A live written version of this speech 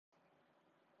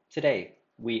Today,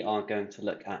 we are going to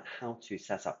look at how to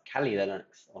set up Kali Linux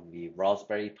on the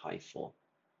Raspberry Pi 4.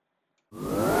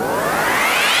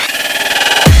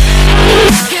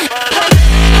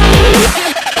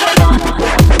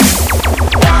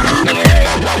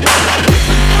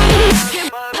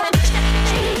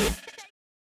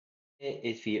 Here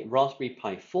is the Raspberry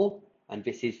Pi 4, and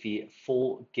this is the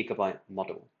 4 GB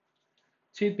model.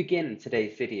 To begin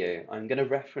today's video, I'm going to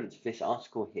reference this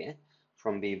article here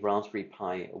from the Raspberry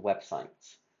Pi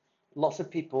website. Lots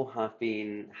of people have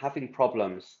been having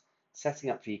problems setting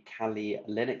up the Kali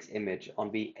Linux image on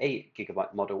the 8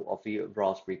 GB model of the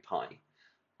Raspberry Pi.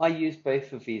 I use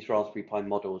both of these Raspberry Pi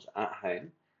models at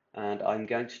home, and I'm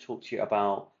going to talk to you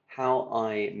about how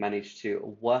I managed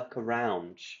to work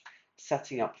around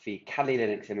setting up the Kali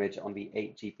Linux image on the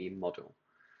 8 GB model.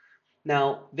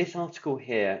 Now, this article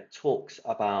here talks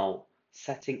about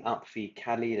setting up the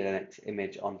Kali Linux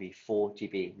image on the 4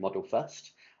 GB model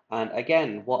first. And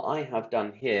again, what I have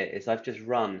done here is I've just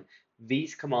run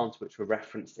these commands which were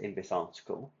referenced in this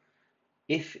article.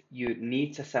 If you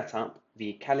need to set up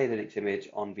the Kali Linux image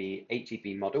on the 8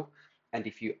 GB model, and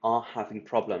if you are having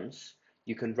problems,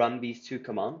 you can run these two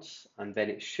commands, and then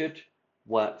it should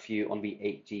work for you on the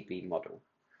 8 GB model.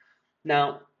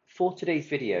 Now, for today's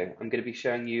video, I'm going to be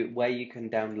showing you where you can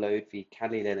download the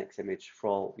Kali Linux image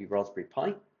for the Raspberry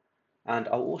Pi, and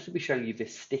I'll also be showing you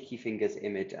this sticky fingers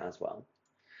image as well.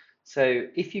 So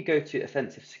if you go to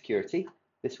Offensive Security,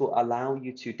 this will allow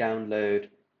you to download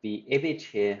the image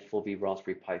here for the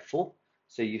Raspberry Pi 4.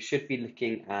 So you should be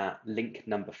looking at link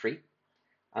number 3.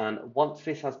 And once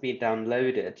this has been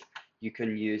downloaded, you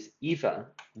can use either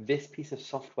this piece of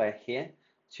software here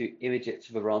to image it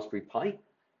to the Raspberry Pi.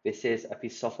 This is a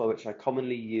piece of software which I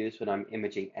commonly use when I'm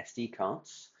imaging SD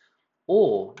cards,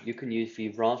 or you can use the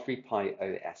Raspberry Pi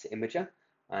OS Imager,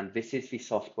 and this is the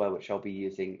software which I'll be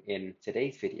using in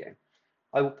today's video.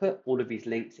 I will put all of these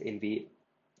links in the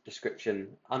description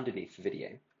underneath the video.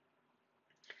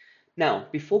 Now,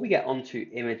 before we get on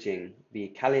to imaging the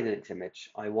Kali Linux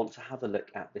image, I want to have a look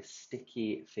at this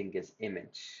sticky fingers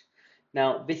image.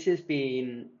 Now, this has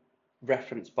been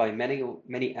referenced by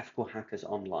many ethical hackers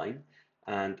online,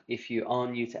 and if you are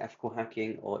new to ethical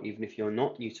hacking, or even if you're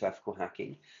not new to ethical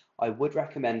hacking, I would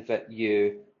recommend that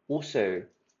you also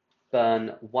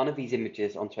burn one of these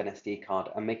images onto an SD card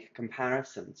and make a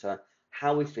comparison to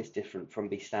how is this different from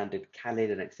the standard Kali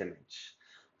Linux image.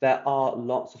 There are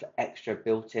lots of extra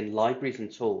built-in libraries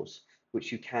and tools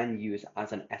which you can use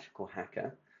as an ethical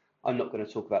hacker. I'm not going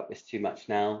to talk about this too much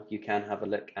now. You can have a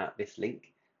look at this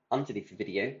link underneath the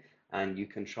video, and you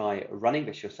can try running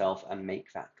this yourself and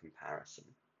make that comparison.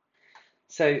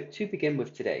 So to begin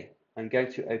with today, I'm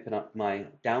going to open up my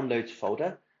downloads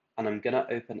folder, and I'm going to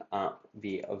open up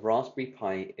the Raspberry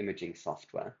Pi imaging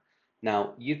software.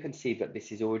 Now you can see that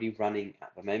this is already running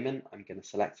at the moment. I'm going to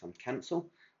select on cancel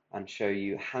and show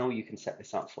you how you can set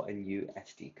this up for a new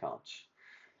SD card.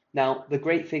 Now, the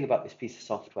great thing about this piece of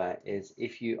software is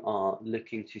if you are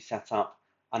looking to set up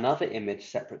another image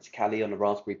separate to Kali on a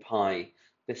Raspberry Pi,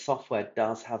 this software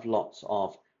does have lots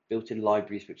of built-in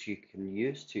libraries which you can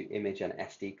use to image an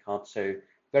SD card. So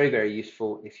very, very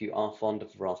useful if you are fond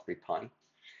of the Raspberry Pi.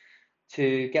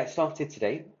 To get started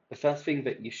today, the first thing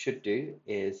that you should do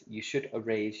is you should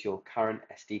erase your current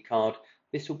SD card.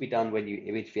 This will be done when you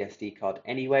image the SD card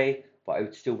anyway, but I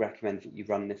would still recommend that you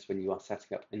run this when you are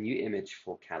setting up a new image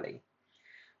for Kali.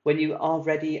 When you are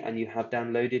ready and you have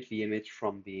downloaded the image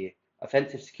from the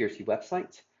Offensive Security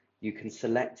website, you can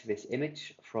select this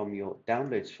image from your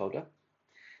downloads folder,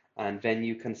 and then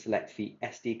you can select the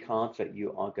SD card that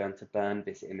you are going to burn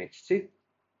this image to,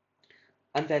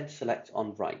 and then select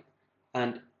on write.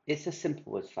 And it's as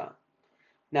simple as that.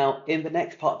 Now, in the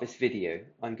next part of this video,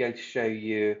 I'm going to show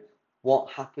you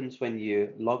what happens when you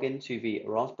log into the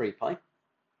Raspberry Pi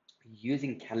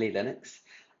using Kali Linux,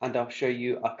 and I'll show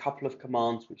you a couple of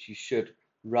commands which you should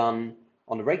run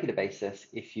on a regular basis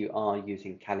if you are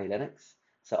using Kali Linux.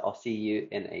 So I'll see you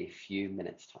in a few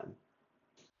minutes' time.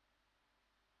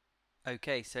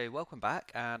 Okay, so welcome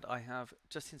back, and I have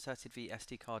just inserted the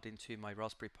SD card into my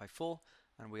Raspberry Pi 4,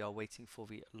 and we are waiting for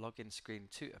the login screen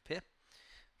to appear.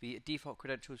 The default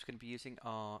credentials we're going to be using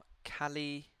are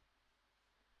Kali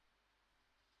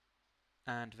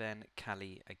and then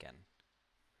Kali again.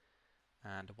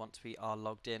 And once we are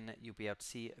logged in, you'll be able to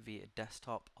see the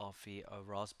desktop of the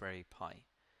Raspberry Pi.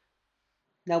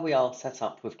 Now we are set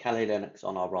up with Kali Linux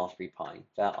on our Raspberry Pi.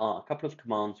 There are a couple of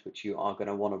commands which you are going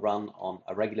to want to run on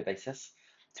a regular basis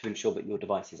to ensure that your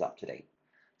device is up to date.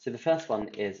 So the first one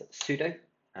is sudo,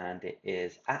 and it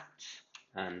is apt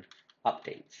and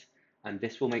update. And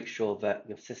this will make sure that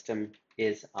your system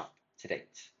is up to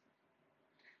date.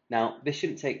 Now, this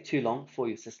shouldn't take too long for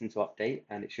your system to update,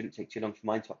 and it shouldn't take too long for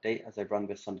mine to update as I run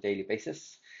this on a daily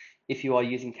basis. If you are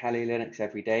using Kali Linux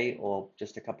every day or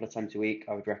just a couple of times a week,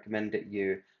 I would recommend that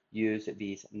you use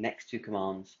these next two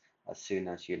commands as soon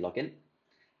as you log in.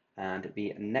 And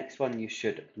the next one you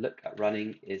should look at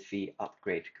running is the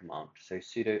upgrade command. So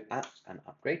sudo apt and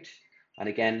upgrade. And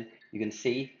again, you can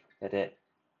see that it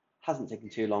hasn't taken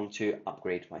too long to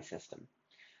upgrade my system.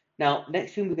 Now,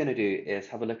 next thing we're going to do is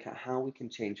have a look at how we can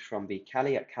change from the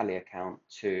Kali account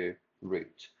to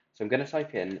root. So I'm going to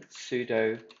type in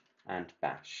sudo and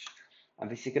bash.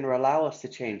 And this is going to allow us to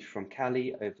change from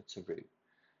Kali over to root.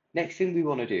 Next thing we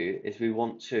want to do is we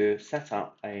want to set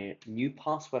up a new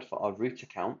password for our root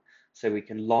account so we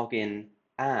can log in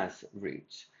as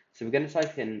root. So we're going to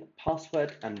type in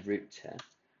password and root here.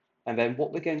 And then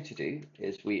what we're going to do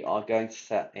is we are going to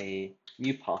set a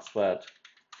new password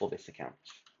for this account.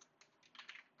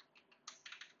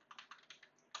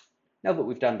 Now that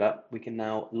we've done that, we can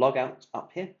now log out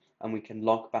up here and we can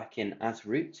log back in as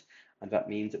root. And that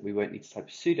means that we won't need to type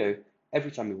sudo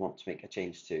every time we want to make a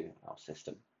change to our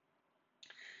system.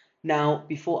 Now,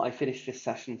 before I finish this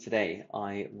session today,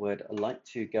 I would like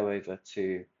to go over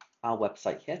to our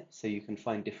website here so you can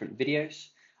find different videos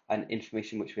and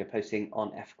information which we are posting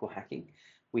on ethical hacking.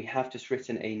 We have just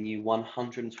written a new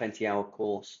 120-hour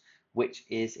course which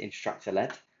is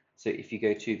instructor-led. So if you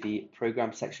go to the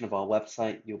program section of our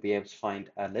website, you'll be able to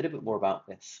find a little bit more about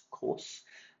this course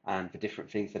and the different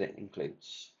things that it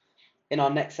includes. In our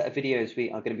next set of videos,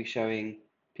 we are going to be showing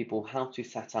people how to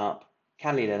set up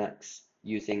Kali Linux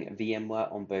using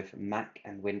VMware on both Mac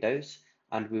and Windows,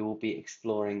 and we will be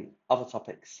exploring other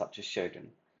topics such as Shodan.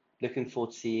 Looking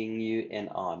forward to seeing you in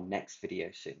our next video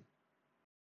soon.